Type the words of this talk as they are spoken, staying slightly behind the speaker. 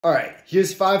Alright,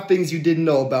 here's 5 things you didn't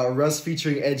know about Russ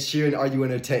featuring Ed Sheeran. Are you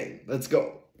entertained? Let's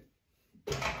go.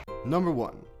 Number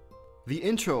 1. The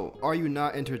intro, Are You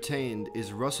Not Entertained,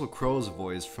 is Russell Crowe's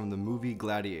voice from the movie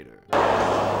Gladiator.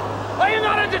 Are you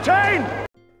not entertained?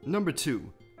 Number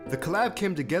 2. The collab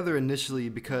came together initially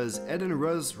because Ed and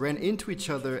Russ ran into each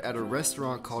other at a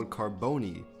restaurant called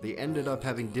Carboni. They ended up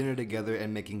having dinner together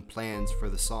and making plans for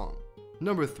the song.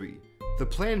 Number 3. The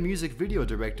planned music video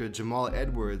director Jamal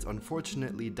Edwards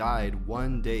unfortunately died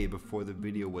 1 day before the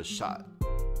video was shot.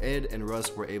 Ed and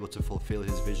Russ were able to fulfill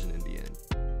his vision in the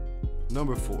end.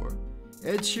 Number 4.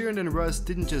 Ed Sheeran and Russ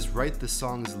didn't just write the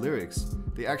song's lyrics,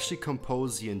 they actually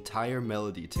composed the entire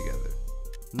melody together.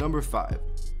 Number 5.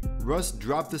 Russ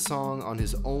dropped the song on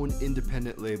his own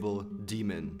independent label,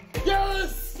 Demon.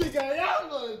 Yes!